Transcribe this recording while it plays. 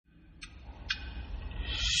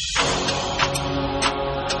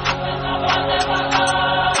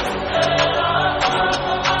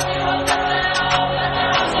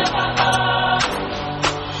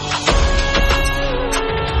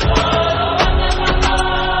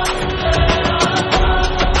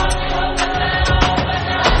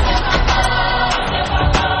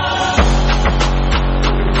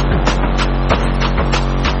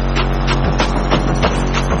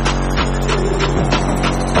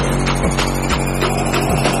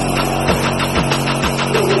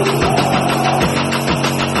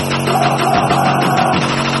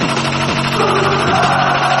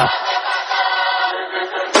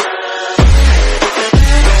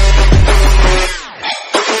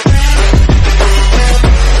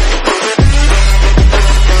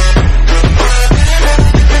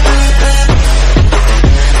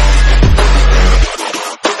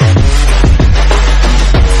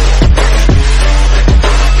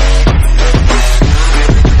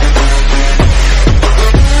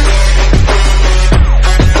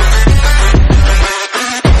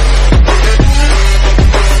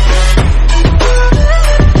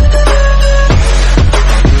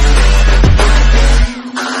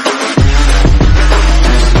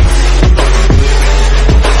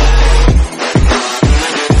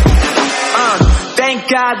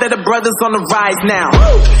the brothers on the rise now.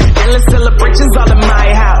 Endless celebrations all in my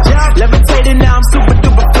house. Levitating now, I'm super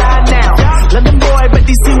duper fly now. London boy, but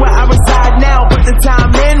they see where I reside now. Put the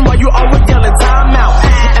time in while you always yelling time out.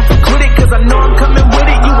 And for quit it, cause I know I'm coming with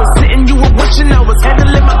it. You were sitting, you were wishing I was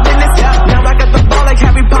handling my business. Now I got the ball like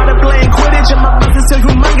Harry Potter playing Quidditch. And my business is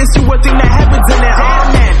humongous, you would think that happens in it. Oh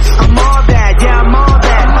man, I'm all that, yeah, I'm all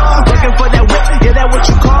that. Looking for that whip, yeah, that what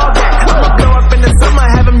you call that. I'ma blow up in the summer,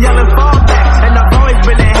 have them yelling fall back. And I've always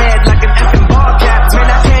been ahead like an effing ball cap. Man,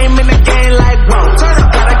 I came in the game like, whoa.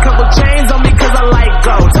 Got a couple chains on me cause I like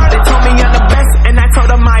gold. They told me I'm the best and I told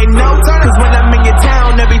them I know. Cause when I'm in your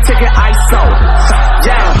town, every ticket I sold.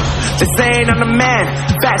 Yeah, they saying I'm the man.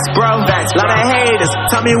 Facts, bro. Lot of haters,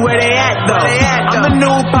 tell me where they at though. I'm the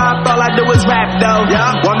new pop, all I do is rap though.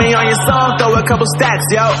 Want me on your song, throw a couple stacks,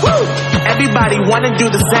 yo. Everybody wanna do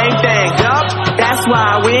the same thing. That's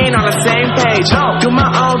why we ain't on the same page. Do my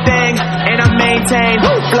own thing and I maintain.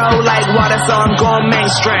 Flow like water, so I'm going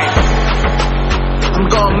mainstream. I'm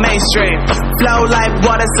going mainstream. Flow like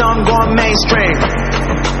water, so I'm going mainstream.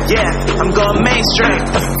 Yeah, I'm going mainstream.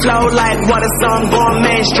 Flow like water, so I'm going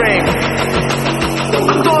mainstream.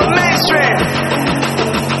 I'm going mainstream.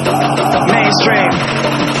 Mainstream.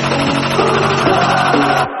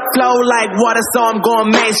 Flow like water, so I'm going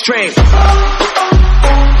mainstream.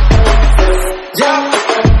 Yeah.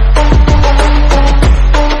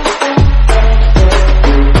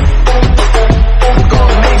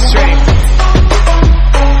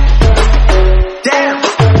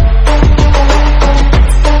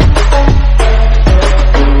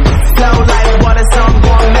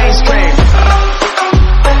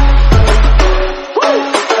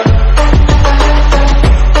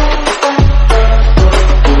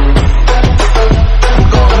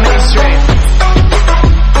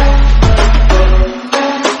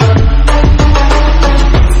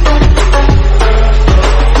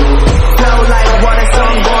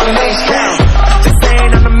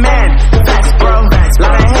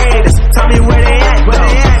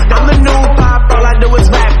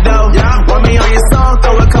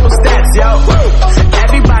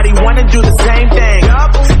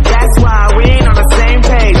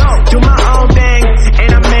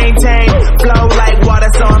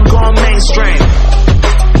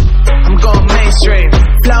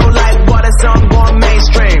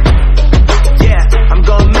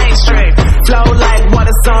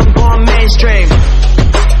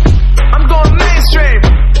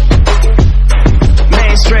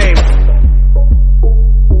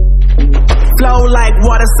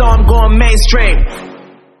 So I'm going mainstream.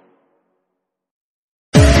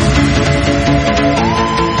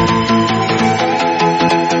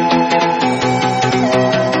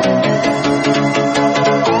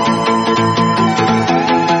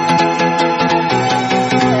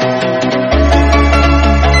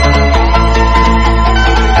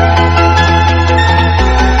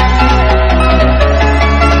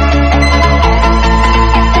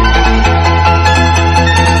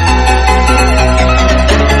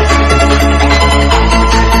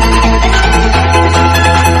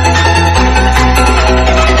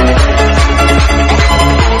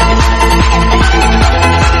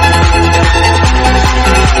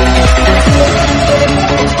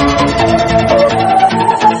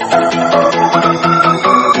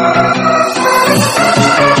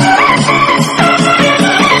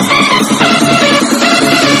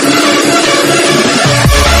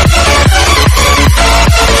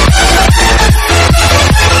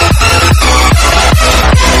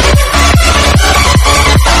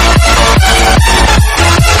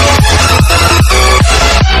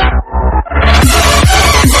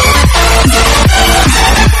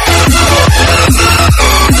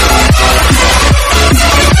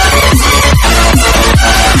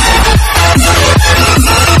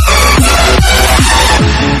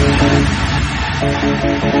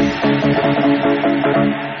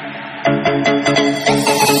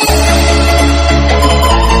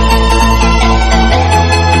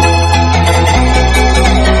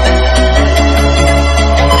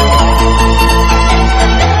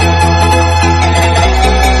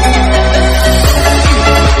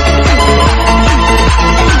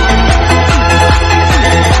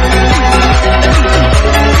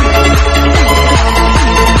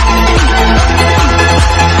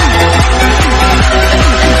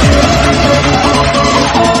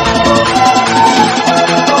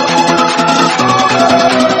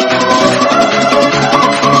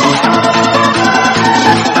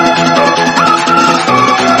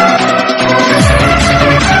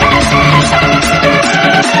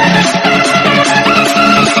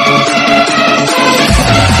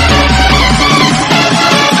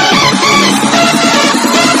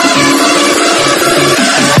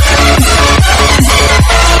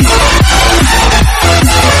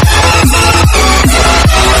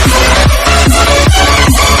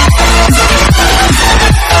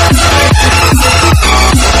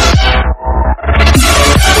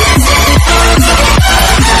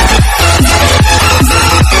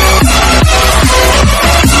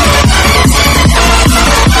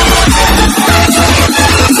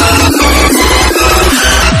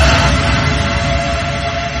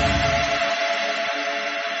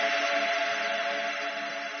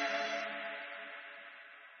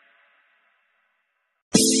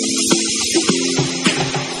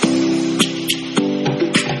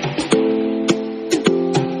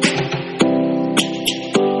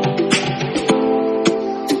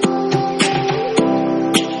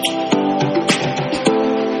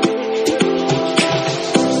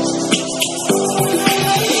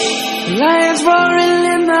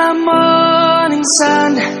 morning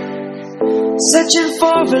sun, searching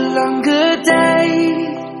for a longer day.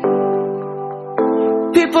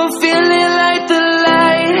 People feeling like the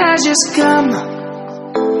light has just come.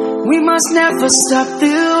 We must never stop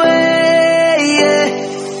the way.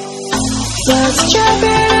 Birds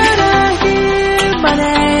chirping and I hear my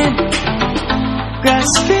name,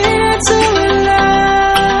 grasping into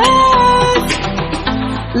life.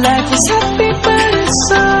 Life is happy but it's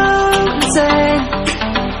so insane.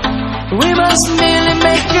 We must merely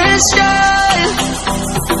make it shine.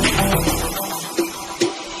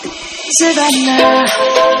 Savannah,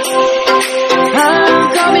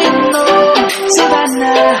 I'm coming home.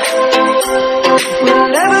 Savannah, we'll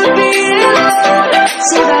never be alone.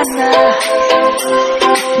 Savannah,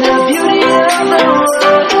 the beauty of the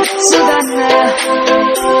world. Savannah,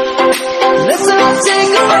 let's all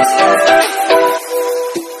take a breath.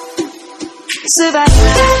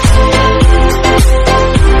 Savannah.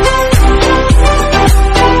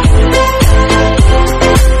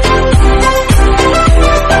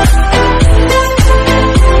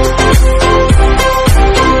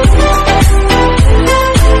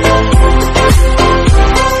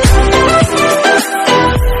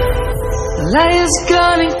 Light is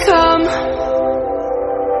gonna come.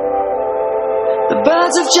 The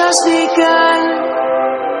birds have just begun.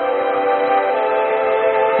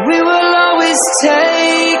 We will always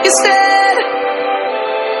take a stand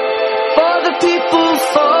for the people,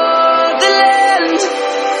 for the land.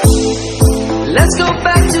 Let's go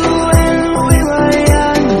back to